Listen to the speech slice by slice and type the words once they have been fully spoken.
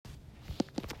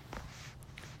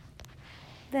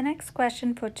The next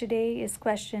question for today is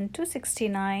question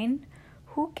 269.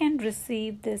 Who can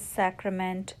receive this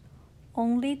sacrament?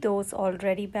 Only those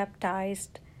already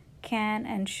baptized can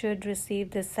and should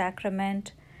receive this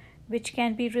sacrament, which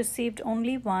can be received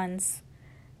only once.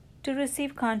 To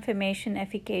receive confirmation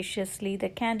efficaciously, the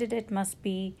candidate must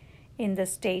be in the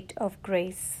state of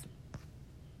grace.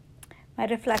 My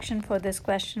reflection for this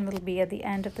question will be at the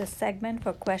end of this segment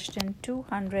for question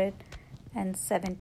 270.